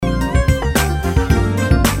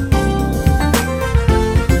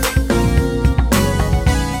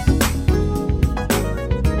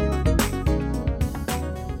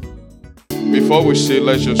before we say,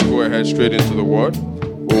 let's just go ahead straight into the word.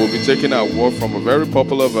 We will be taking our word from a very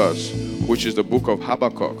popular verse, which is the book of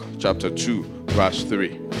Habakkuk, chapter 2, verse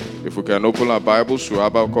 3. If we can open our Bibles to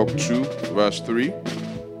Habakkuk 2, verse 3.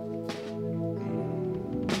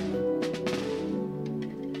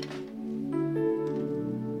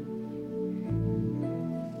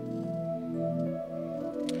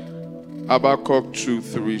 Habakkuk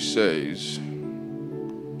 2:3 says,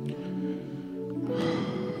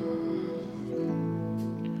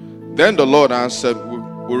 Then the Lord answered,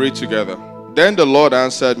 we'll read together. Then the Lord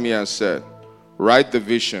answered me and said, Write the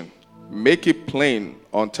vision, make it plain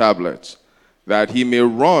on tablets, that he may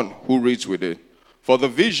run who reads with it. For the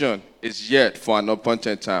vision is yet for an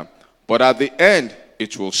appointed time, but at the end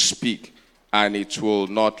it will speak, and it will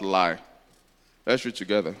not lie. Let's read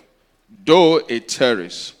together. Though it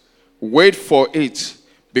tarries, wait for it,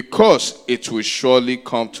 because it will surely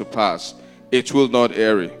come to pass. It will not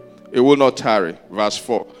tarry. It will not tarry. Verse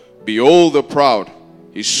 4. Behold the proud,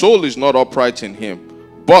 his soul is not upright in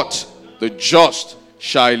him, but the just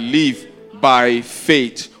shall live by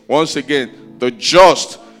faith. Once again, the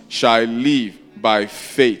just shall live by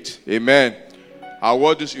faith. Amen. Our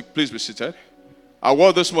word this, please be seated. Our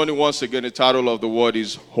word this morning, once again, the title of the word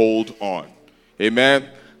is Hold On. Amen.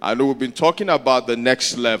 I know we've been talking about the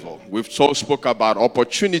next level. We've spoke about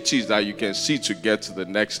opportunities that you can see to get to the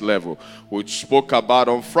next level. We spoke about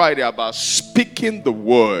on Friday about speaking the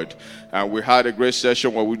word. And we had a great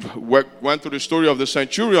session where we went through the story of the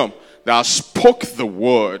centurion that spoke the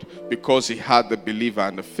word because he had the believer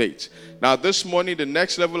and the faith. Now this morning, the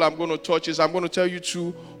next level I'm going to touch is I'm going to tell you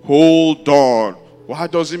to hold on. Why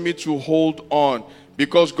does it mean to hold on?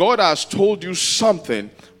 Because God has told you something,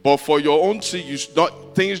 but for your own sake,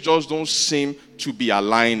 things just don't seem to be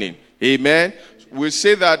aligning. Amen. We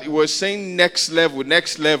say that we're saying next level,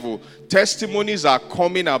 next level. Testimonies are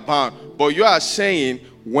coming about, but you are saying,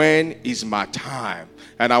 when is my time?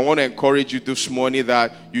 And I want to encourage you this morning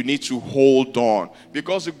that you need to hold on.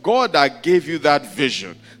 Because the God that gave you that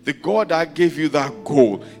vision, the God that gave you that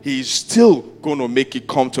goal, he is still going to make it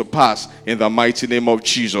come to pass in the mighty name of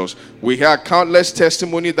Jesus. We have countless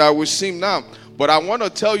testimony that we see now. But I want to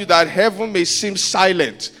tell you that heaven may seem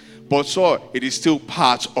silent, but so it is still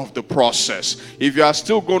part of the process. If you are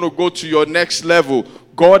still going to go to your next level,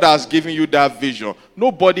 God has given you that vision.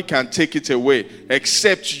 Nobody can take it away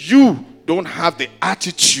except you don't have the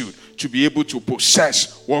attitude to be able to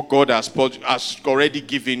possess what God has already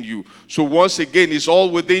given you. So once again, it's all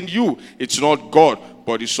within you. It's not God,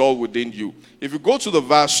 but it's all within you. If you go to the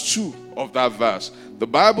verse 2 of that verse, the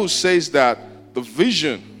Bible says that the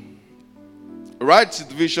vision, write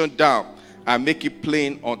the vision down and make it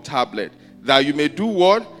plain on tablet, that you may do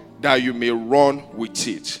what? That you may run with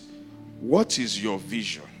it. What is your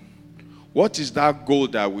vision? What is that goal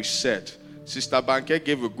that we set? Sister Banke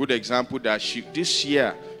gave a good example that this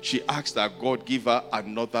year she asked that God give her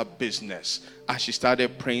another business, and she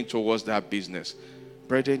started praying towards that business.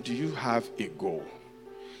 Brethren, do you have a goal?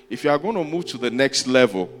 If you are going to move to the next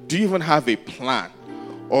level, do you even have a plan?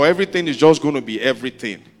 Or everything is just going to be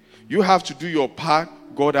everything? You have to do your part.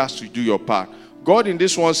 God has to do your part. God in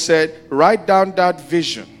this one said, write down that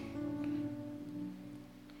vision.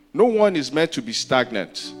 No one is meant to be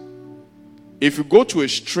stagnant. If you go to a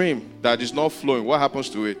stream that is not flowing, what happens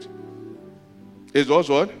to it? It does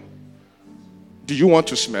what? Do you want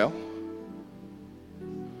to smell?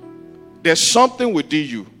 There's something within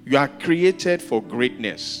you. You are created for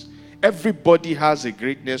greatness. Everybody has a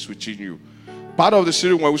greatness within you. Part of the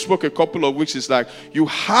series when we spoke a couple of weeks is like, you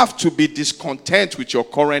have to be discontent with your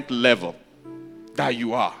current level that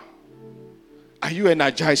you are. Are you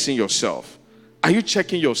energizing yourself? Are you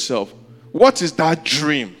checking yourself? What is that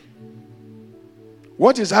dream?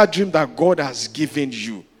 What is that dream that God has given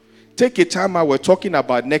you? Take a time out. We're talking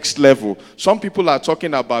about next level. Some people are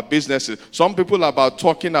talking about businesses. Some people are about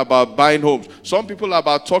talking about buying homes. Some people are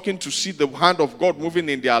about talking to see the hand of God moving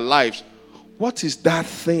in their lives. What is that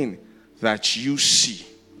thing that you see?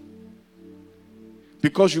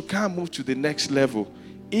 Because you can't move to the next level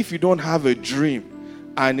if you don't have a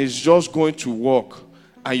dream and it's just going to work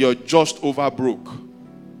and you're just over broke.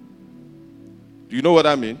 Do you know what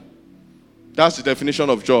I mean? That's the definition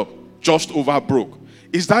of job. Just over broke.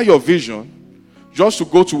 Is that your vision? Just to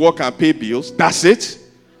go to work and pay bills? That's it?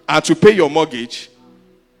 And to pay your mortgage?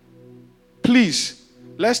 Please,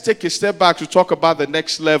 let's take a step back to talk about the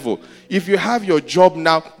next level. If you have your job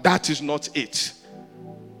now, that is not it.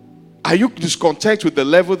 Are you discontent with the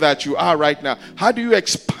level that you are right now? How do you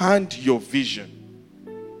expand your vision?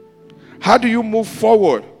 How do you move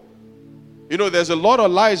forward? You know, there's a lot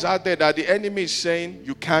of lies out there that the enemy is saying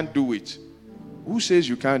you can't do it. Who says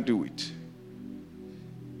you can't do it?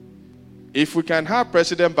 If we can have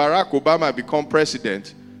President Barack Obama become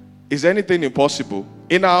president, is anything impossible?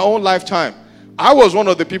 In our own lifetime, I was one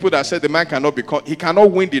of the people that said the man he cannot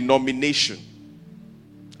win the nomination.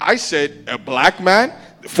 I said, a black man?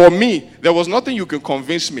 For me, there was nothing you can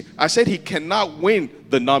convince me. I said he cannot win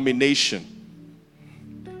the nomination.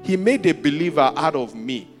 He made a believer out of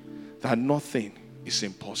me that nothing is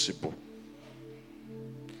impossible.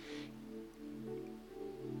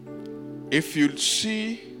 If you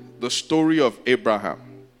see the story of Abraham,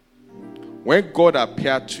 when God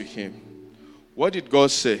appeared to him, what did God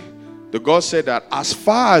say? The God said that as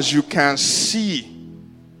far as you can see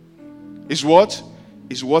is what?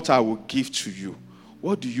 Is what I will give to you.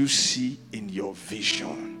 What do you see in your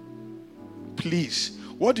vision? Please,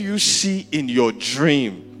 what do you see in your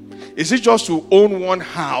dream? Is it just to own one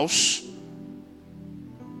house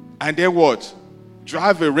and then what?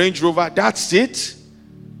 Drive a Range Rover? That's it?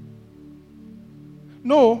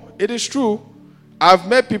 No, it is true. I've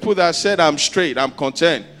met people that said I'm straight, I'm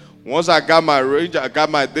content. Once I got my range, I got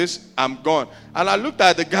my this, I'm gone. And I looked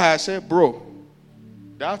at the guy, I said, bro,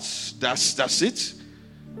 that's it?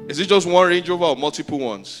 Is it just one Range Rover or multiple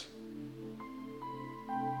ones?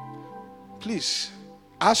 Please,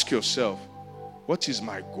 ask yourself, what is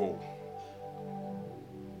my goal?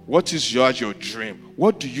 What is your dream?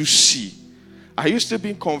 What do you see? Are you still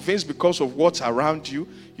being convinced because of what's around you?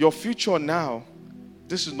 Your future now,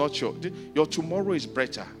 this is not your tomorrow is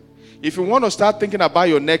better. If you want to start thinking about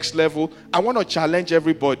your next level, I want to challenge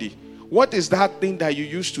everybody. What is that thing that you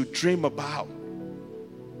used to dream about?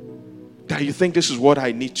 That you think this is what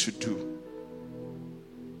I need to do?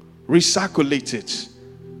 Recirculate it.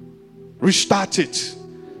 Restart it.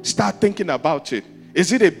 Start thinking about it.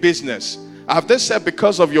 Is it a business? Have they said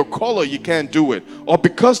because of your color you can't do it? Or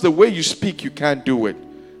because the way you speak you can't do it?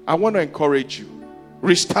 I want to encourage you.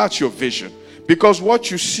 Restart your vision. Because what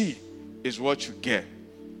you see is what you get.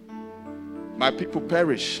 My people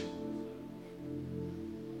perish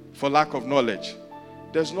for lack of knowledge.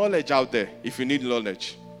 There's knowledge out there if you need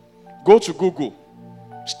knowledge. Go to Google.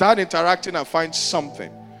 Start interacting and find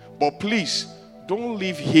something. But please, don't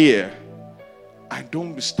leave here and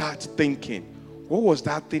don't start thinking, what was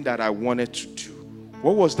that thing that I wanted to do?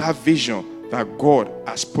 What was that vision that God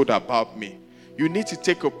has put about me? You need to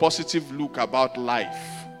take a positive look about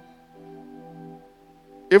life.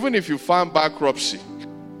 Even if you found bankruptcy,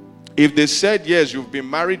 if they said, yes, you've been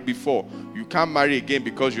married before, you can't marry again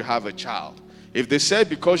because you have a child. If they said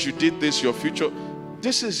because you did this, your future,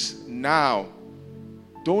 this is now.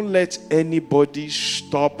 Don't let anybody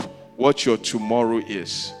stop what your tomorrow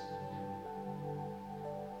is.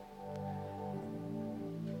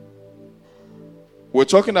 We're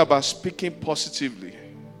talking about speaking positively.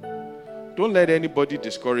 Don't let anybody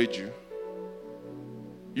discourage you.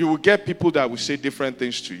 You will get people that will say different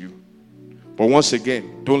things to you. But once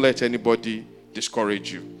again, don't let anybody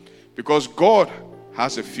discourage you. Because God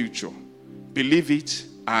has a future. Believe it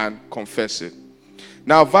and confess it.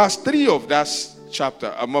 Now, verse 3 of that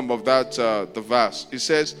chapter, the verse, it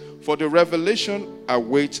says, for the revelation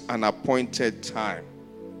awaits an appointed time.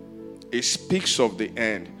 It speaks of the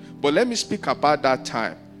end. But let me speak about that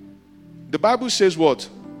time. The Bible says what?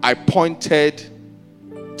 Appointed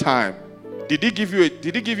time. Did he give you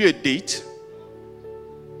a date?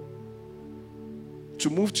 To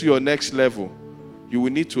move to your next level, you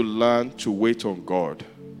will need to learn to wait on God.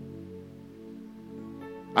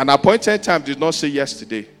 An appointed time did not say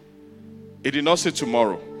yesterday. It did not say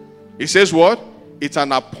tomorrow. It says what? It's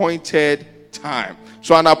an appointed time.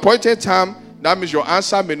 So an appointed time, that means your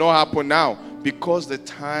answer may not happen now because the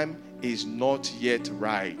time is not yet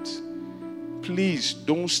right. Please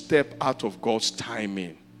don't step out of God's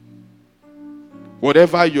timing.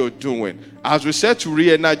 Whatever you're doing, as we said, to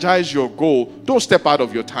re-energize your goal, don't step out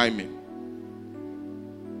of your timing.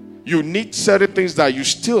 You need certain things that you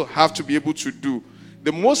still have to be able to do.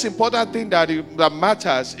 The most important thing that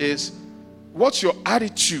matters is what's your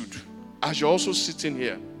attitude as you're also sitting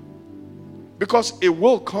here. Because it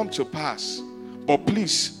will come to pass. But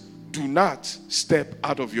please, do not step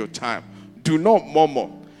out of your time. Do not murmur.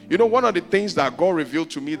 You know, one of the things that God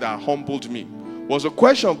revealed to me that humbled me was a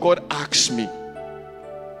question God asked me.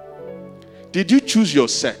 Did you choose your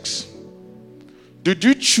sex? Did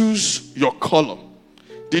you choose your color?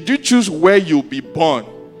 Did you choose where you'll be born?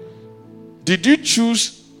 Did you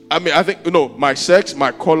choose, my sex,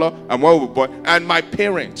 my color, and where we'll be born, and my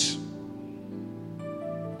parents?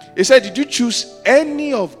 He said, did you choose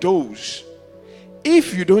any of those?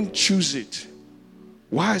 If you don't choose it,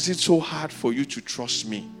 why is it so hard for you to trust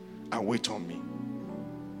me and wait on me?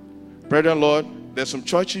 Brethren, Lord, there's some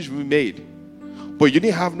choices we made, but you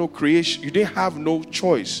didn't have no creation, you didn't have no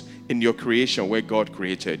choice in your creation where God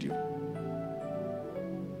created you.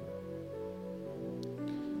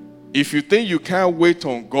 If you think you can't wait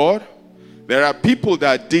on God, there are people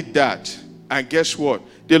that did that. And guess what?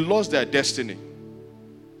 They lost their destiny.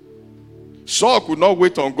 Saul could not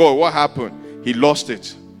wait on God. What happened? He lost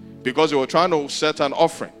it because they were trying to set an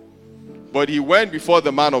offering. But he went before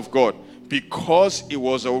the man of God because he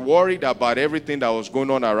was worried about everything that was going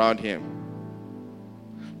on around him.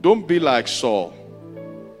 Don't be like Saul.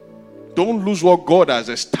 Don't lose what God has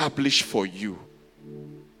established for you.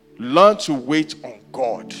 Learn to wait on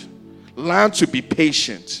God. Learn to be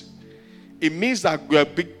patient. It means that we are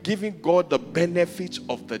giving God the benefit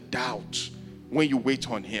of the doubt when you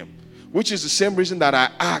wait on him. Which is the same reason that I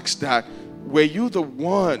asked that, were you the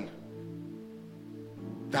one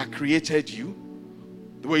that created you?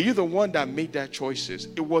 Were you the one that made that choices?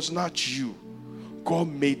 It was not you. God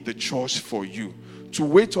made the choice for you. To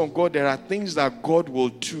wait on God, there are things that God will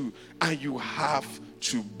do, and you have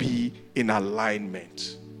to be in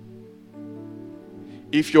alignment.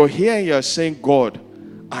 If you're here and you're saying, God,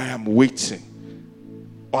 I am waiting,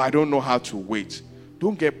 or I don't know how to wait,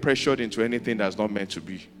 don't get pressured into anything that's not meant to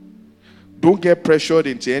be. Don't get pressured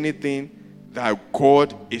into anything that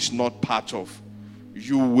God is not part of.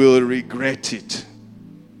 You will regret it.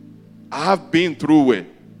 I have been through it.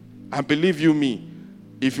 And believe you me,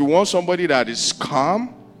 if you want somebody that is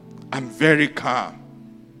calm, I'm very calm.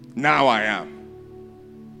 Now I am.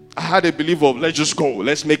 I had a belief of, let's just go.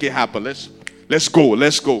 Let's make it happen. Let's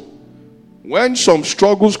go. When some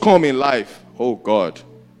struggles come in life, oh God,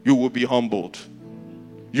 you will be humbled.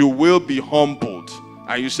 You will be humbled.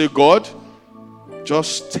 And you say, God,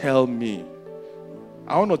 just tell me.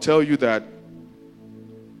 I want to tell you that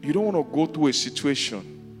you don't want to go through a situation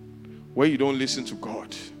where you don't listen to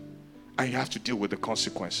God and you have to deal with the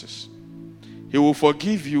consequences. He will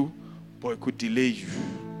forgive you, but it could delay you.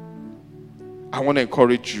 I want to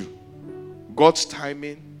encourage you. God's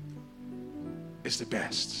timing is the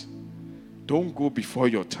best. Don't go before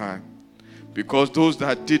your time, because those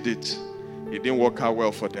that did it, it didn't work out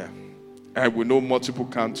well for them. And we know multiple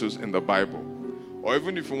counters in the Bible. Or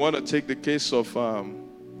even if you want to take the case of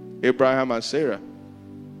Abraham and Sarah.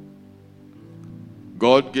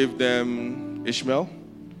 God gave them Ishmael,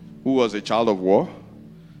 who was a child of war,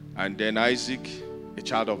 and then Isaac, a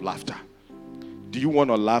child of laughter. Do you want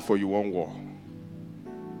to laugh or you want war?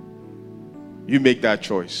 You make that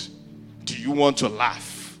choice. Do you want to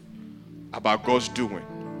laugh about God's doing,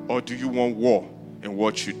 or do you want war in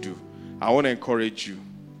what you do? I want to encourage you.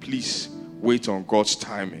 Please wait on God's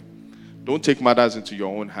timing. Don't take matters into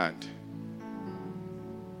your own hand.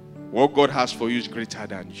 What God has for you is greater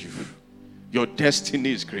than you. Your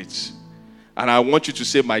destiny is great. And I want you to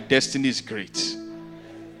say, my destiny is great.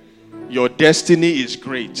 Your destiny is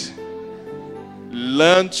great.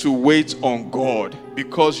 Learn to wait on God,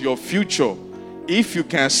 because your future, if you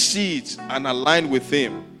can see it and align with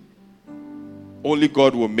him, only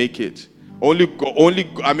God will make it. Only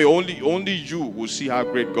you will see how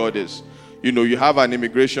great God is. You know, you have an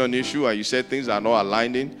immigration issue and you said things are not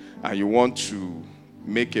aligning and you want to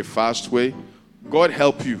make a fast way. God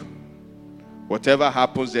help you. Whatever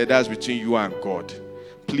happens there, that's between you and God.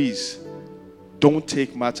 Please, don't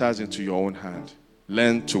take matters into your own hand.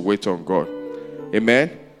 Learn to wait on God.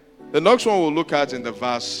 Amen. The next one we'll look at in the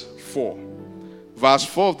verse 4. Verse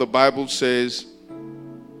 4 of the Bible says,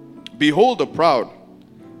 behold the proud,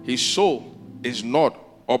 his soul is not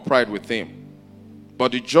upright with him,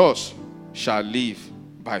 but the just shall live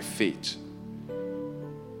by faith.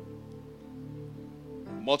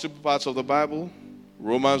 Multiple parts of the Bible.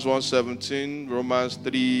 Romans 1:17, Galatians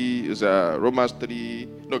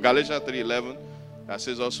 3:11.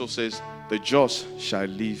 That also says, the just shall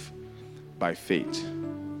live by faith.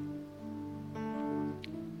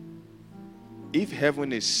 If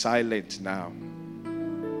heaven is silent now,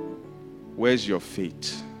 where's your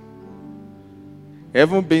faith?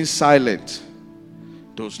 Heaven being silent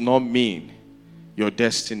does not mean your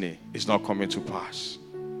destiny is not coming to pass.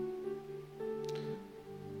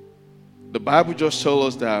 The Bible just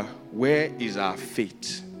tells us that where is our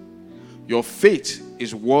faith? Your faith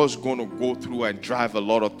is what's going to go through and drive a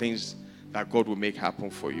lot of things that God will make happen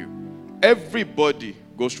for you. Everybody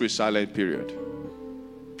goes through a silent period.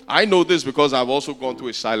 I know this because I've also gone through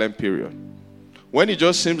a silent period. When it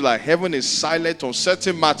just seems like heaven is silent on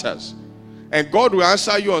certain matters, and God will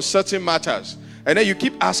answer you on certain matters, and then you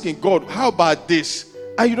keep asking God, how about this?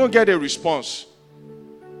 And you don't get a response.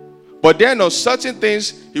 But then on certain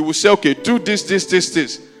things, he will say, okay, do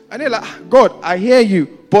this. And they're like, God, I hear you,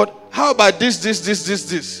 but how about this?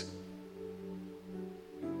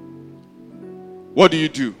 What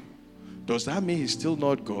do? Does that mean he's still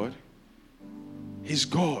not God? He's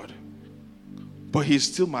God. But he's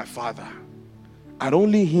still my Father. And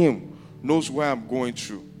only him knows where I'm going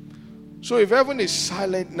through. So if heaven is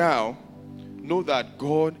silent now, know that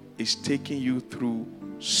God is taking you through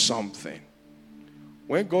something.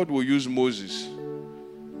 When God will use Moses,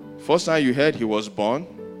 first time you heard he was born,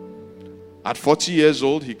 at 40 years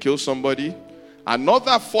old, he killed somebody.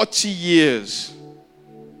 Another 40 years,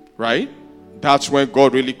 right? That's when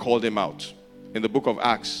God really called him out. In the book of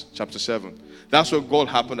Acts, chapter 7. That's when God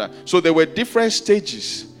happened. So there were different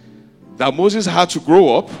stages that Moses had to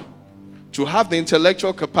grow up, to have the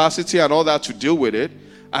intellectual capacity and all that to deal with it.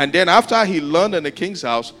 And then after he learned in the king's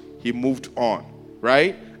house, he moved on,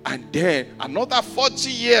 right? And then another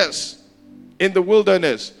 40 years in the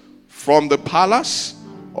wilderness, from the palace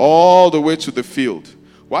all the way to the field.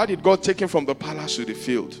 Why did God take him from the palace to the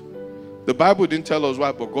field? The Bible didn't tell us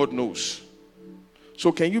why, but God knows.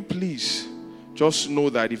 So can you please just know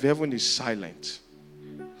that if heaven is silent,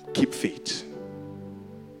 keep faith.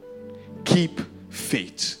 Keep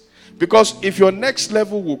faith. Because if your next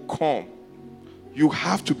level will come, you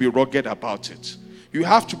have to be rugged about it. You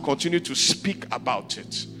have to continue to speak about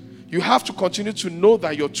it. You have to continue to know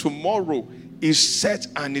that your tomorrow is set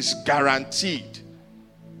and is guaranteed.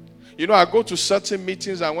 You know, I go to certain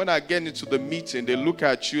meetings, and when I get into the meeting, they look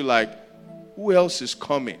at you like, who else is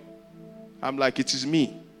coming? I'm like, it is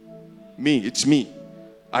me. It's me.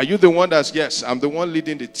 Are you the one that's, yes, I'm the one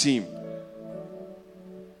leading the team.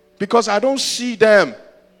 Because I don't see them.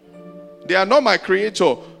 They are not my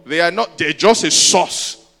creator. They're just a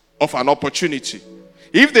source of an opportunity.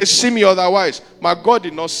 If they see me otherwise, my God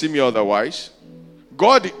did not see me otherwise.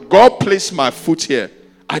 God placed my foot here.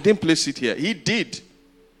 I didn't place it here. He did.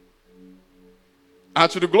 And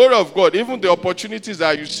to the glory of God, even the opportunities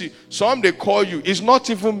that you see, some they call you, it's not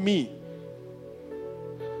even me.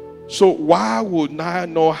 So why would I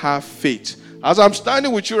not have faith? As I'm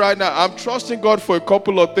standing with you right now, I'm trusting God for a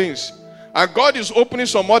couple of things. And God is opening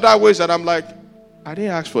some other ways that I'm like, I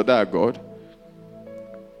didn't ask for that, God.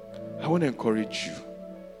 I want to encourage you.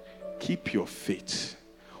 Keep your faith,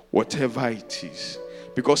 whatever it is.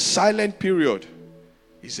 Because silent period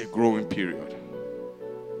is a growing period.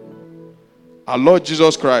 Our Lord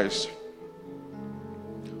Jesus Christ,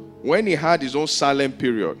 when he had his own silent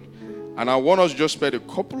period, and I want us to just spend a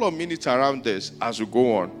couple of minutes around this as we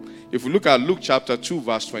go on. If we look at Luke chapter 2,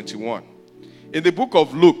 verse 21. In the book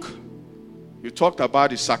of Luke, you talked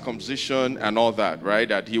about his circumcision and all that, right?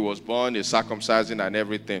 That he was born, his circumcising and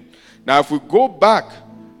everything. Now, if we go back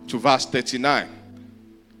to verse 39,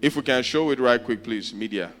 if we can show it right quick, please,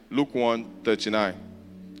 media. Luke 1:39.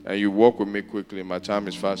 And you walk with me quickly. My time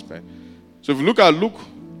is fast spent. So if you look at Luke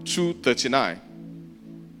 2:39.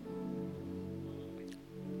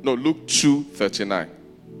 No, Luke 2:39.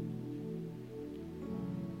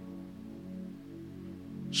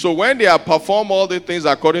 So when they have performed all the things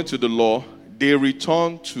according to the law, they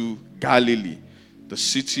returned to Galilee, the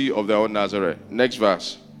city of their own Nazareth. Next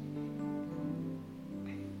verse.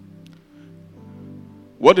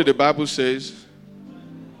 What did the Bible say?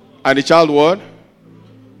 And the child what?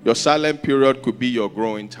 Your silent period could be your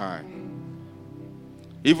growing time.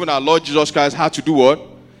 Even our Lord Jesus Christ had to do what?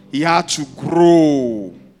 He had to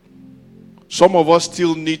grow. Some of us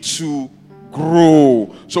still need to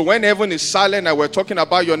grow. So when heaven is silent and we're talking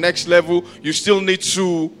about your next level, you still need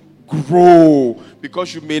to grow.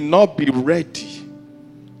 Because you may not be ready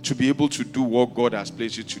to be able to do what God has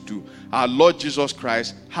placed you to do. Our Lord Jesus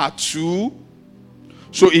Christ had to.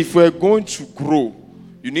 So if we're going to grow,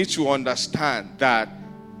 you need to understand that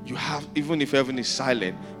you have, even if heaven is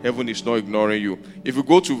silent, heaven is not ignoring you. If you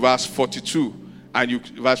go to verse 42,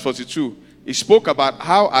 verse 42, he spoke about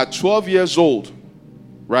how at 12 years old,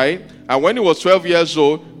 right? And when he was 12 years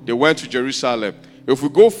old, they went to Jerusalem. If we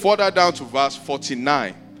go further down to verse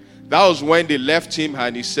 49, that was when they left him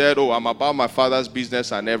and he said, oh, I'm about my father's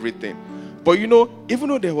business and everything. But you know, even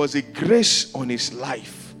though there was a grace on his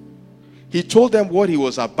life, he told them what he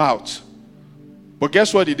was about. But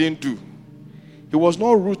guess what he didn't do? He was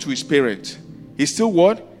not rude to his parents. He still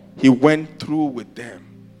what? He went through with them.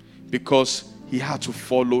 Because he had to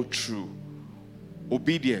follow through.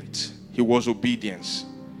 Obedient. He was obedience.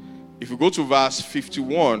 If you go to verse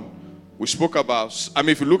 51, we spoke about,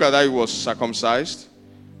 if you look at that, he was circumcised.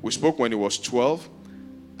 We spoke when he was 12.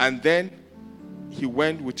 And then he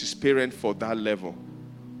went with his parents for that level.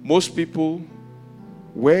 Most people,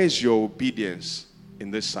 where is your obedience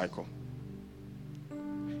in this cycle?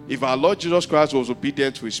 If our Lord Jesus Christ was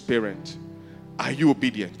obedient to his parents, are you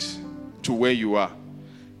obedient to where you are?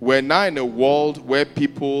 We're now in a world where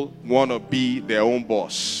people want to be their own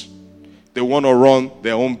boss. They want to run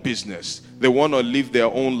their own business. They want to live their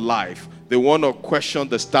own life. They want to question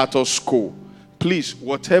the status quo. Please,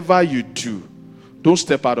 whatever you do, don't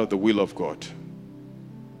step out of the will of God.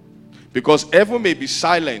 Because heaven may be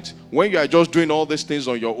silent when you are just doing all these things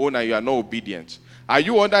on your own and you are not obedient. Are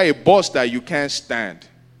you under a boss that you can't stand?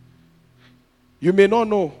 You may not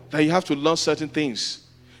know that you have to learn certain things.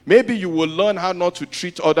 Maybe you will learn how not to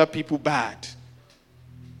treat other people bad.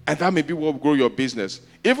 And that may be what will grow your business.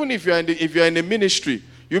 Even if you're in a ministry,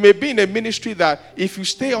 you may be in a ministry that if you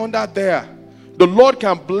stay under there, the Lord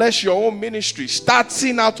can bless your own ministry,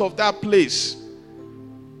 starting out of that place.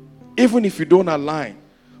 Even if you don't align.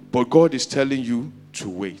 But God is telling you to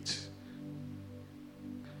wait.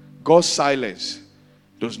 God's silence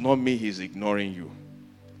does not mean he's ignoring you.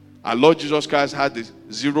 Our Lord Jesus Christ had this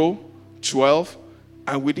 0, 12,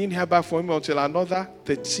 and we didn't hear back from him until another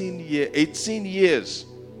 18 years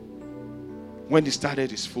when he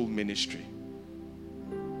started his full ministry.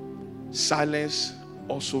 Silence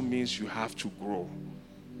also means you have to grow.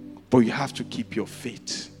 But you have to keep your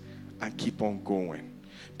faith and keep on going.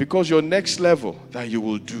 Because your next level that you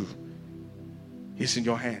will do is in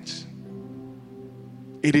your hands.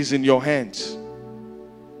 It is in your hands.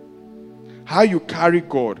 How you carry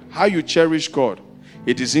God, how you cherish God,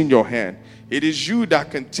 it is in your hand. It is you that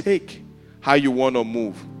can take how you want to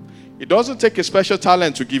move. It doesn't take a special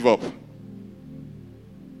talent to give up.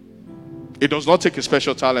 It does not take a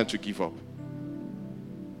special talent to give up.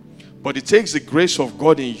 But it takes the grace of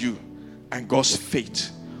God in you and God's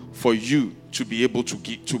faith for you to be able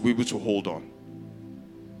to hold on.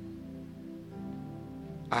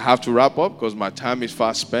 I have to wrap up because my time is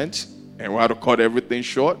fast spent and we have to cut everything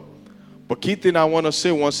short. But key thing I want to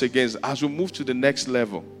say once again is as we move to the next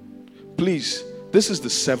level, please, this is the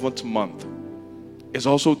 7th month. It's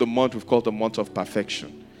also the month we've called the month of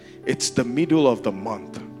perfection. It's the middle of the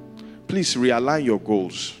month. Please realign your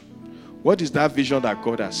goals. What is that vision that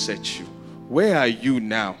God has set you? Where are you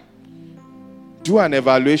now? Do an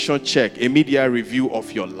evaluation check, a media review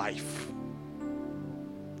of your life.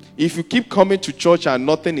 If you keep coming to church and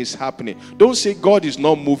nothing is happening, don't say God is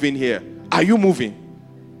not moving here. Are you moving?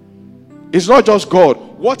 It's not just God.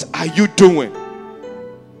 What are you doing?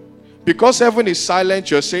 Because heaven is silent,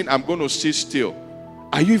 you're saying, I'm going to sit still.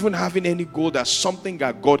 Are you even having any goal that's something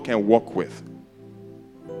that God can work with?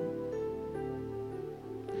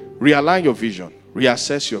 Realign your vision.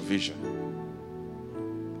 Reassess your vision.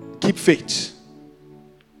 Keep faith.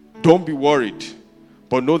 Don't be worried.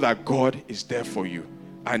 But know that God is there for you.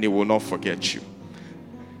 And he will not forget you.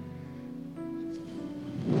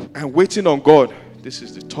 And waiting on God. This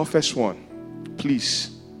is the toughest one.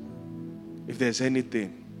 Please, if there's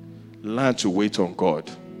anything, learn to wait on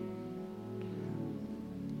God.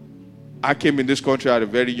 I came in this country at a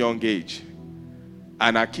very young age.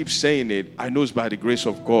 And I keep saying it. I know it's by the grace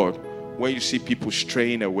of God when you see people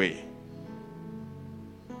straying away.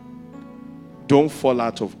 Don't fall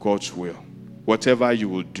out of God's will. Whatever you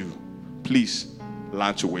will do, please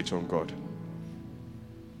learn to wait on God.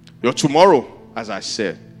 Your tomorrow, as I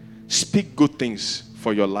said, speak good things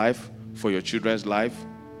for your life, for your children's life.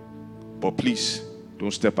 But please,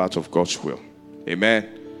 don't step out of God's will.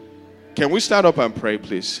 Amen. Can we stand up and pray,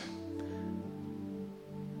 please?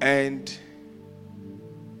 And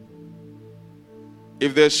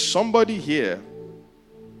if there's somebody here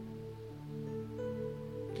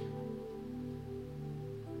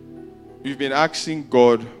you've been asking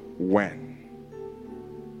God when.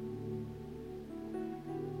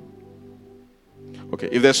 Okay,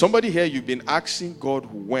 if there's somebody here you've been asking God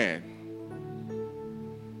when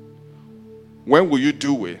will you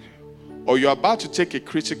do it? Or you're about to take a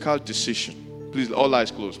critical decision. Please, all eyes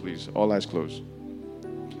closed, please. All eyes closed.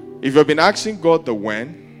 If you've been asking God the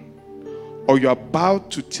when, or you're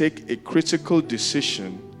about to take a critical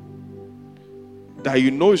decision that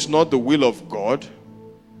you know is not the will of God,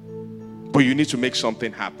 but you need to make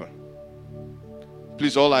something happen.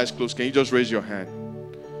 Please, all eyes closed. Can you just raise your hand?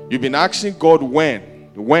 You've been asking God when?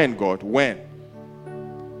 When, God? When?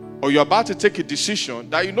 Or you're about to take a decision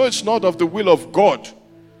that you know it's not of the will of God,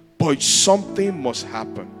 but something must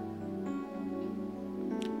happen.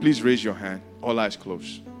 Please raise your hand. All eyes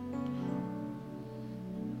closed.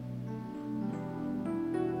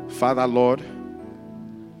 Father, Lord,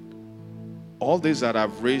 all these that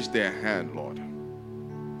have raised their hand, Lord,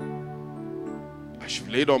 as you've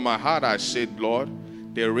laid on my heart, I said, Lord,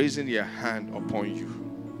 they're raising their hand upon you.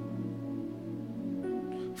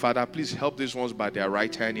 Father, please help these ones by their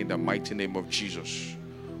right hand in the mighty name of Jesus.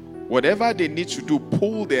 Whatever they need to do,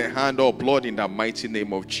 pull their hand up, Lord, in the mighty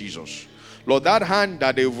name of Jesus. Lord, that hand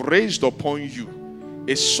that they've raised upon you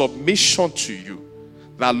is submission to you.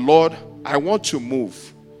 That, Lord, I want to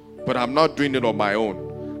move, but I'm not doing it on my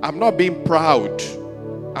own. I'm not being proud.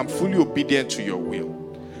 I'm fully obedient to your will.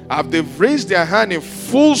 They've raised their hand in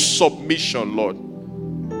full submission, Lord.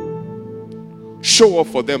 Show up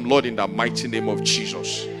for them, Lord, in the mighty name of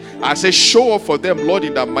Jesus. I say, show up for them, Lord,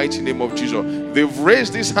 in the mighty name of Jesus. They've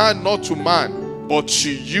raised this hand not to man, but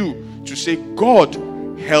to you, to say, God,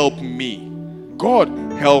 help me. God,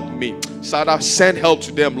 help me. Father, send help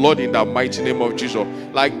to them, Lord, in the mighty name of Jesus.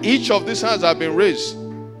 Like each of these hands have been raised,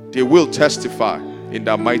 they will testify in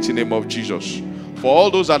the mighty name of Jesus. For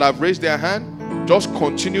all those that have raised their hand, just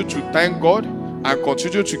continue to thank God and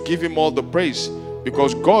continue to give him all the praise,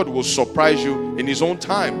 because God will surprise you in his own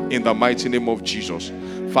time in the mighty name of Jesus.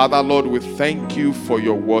 Father, Lord, we thank you for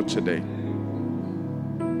your word today.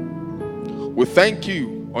 We thank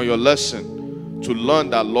you on your lesson to learn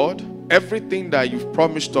that, Lord, everything that you've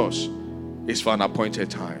promised us is for an appointed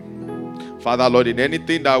time. Father, Lord, in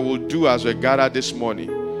anything that we'll do as we gather this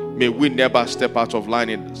morning, may we never step out of line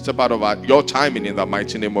and step out of your timing in the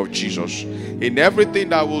mighty name of Jesus. In everything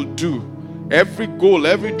that we'll do, every goal,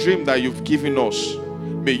 every dream that you've given us,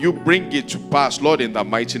 may you bring it to pass, Lord, in the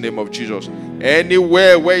mighty name of Jesus.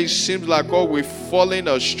 Anywhere where it seems like, oh, we've fallen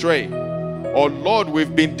astray, or Lord,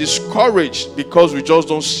 we've been discouraged because we just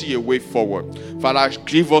don't see a way forward. Father,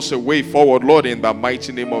 give us a way forward, Lord, in the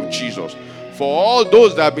mighty name of Jesus. For all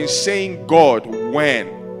those that have been saying, God, when?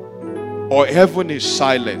 Or heaven is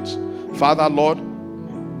silent. Father, Lord,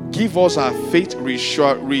 give us our faith,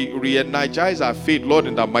 re-energize our faith, Lord,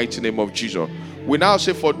 in the mighty name of Jesus. We now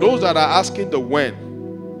say, for those that are asking the when,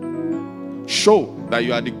 show that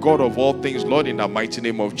you are the God of all things, Lord, in the mighty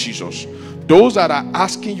name of Jesus. Those that are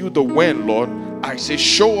asking you the when, Lord, I say,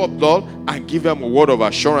 show up, Lord, and give them a word of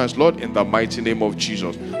assurance, Lord, in the mighty name of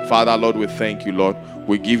Jesus. Father, Lord, we thank you, Lord.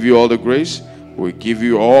 We give you all the grace. We give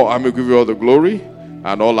you all, I'm going to give you all the glory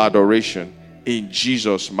and all adoration. In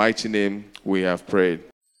Jesus' mighty name we have prayed.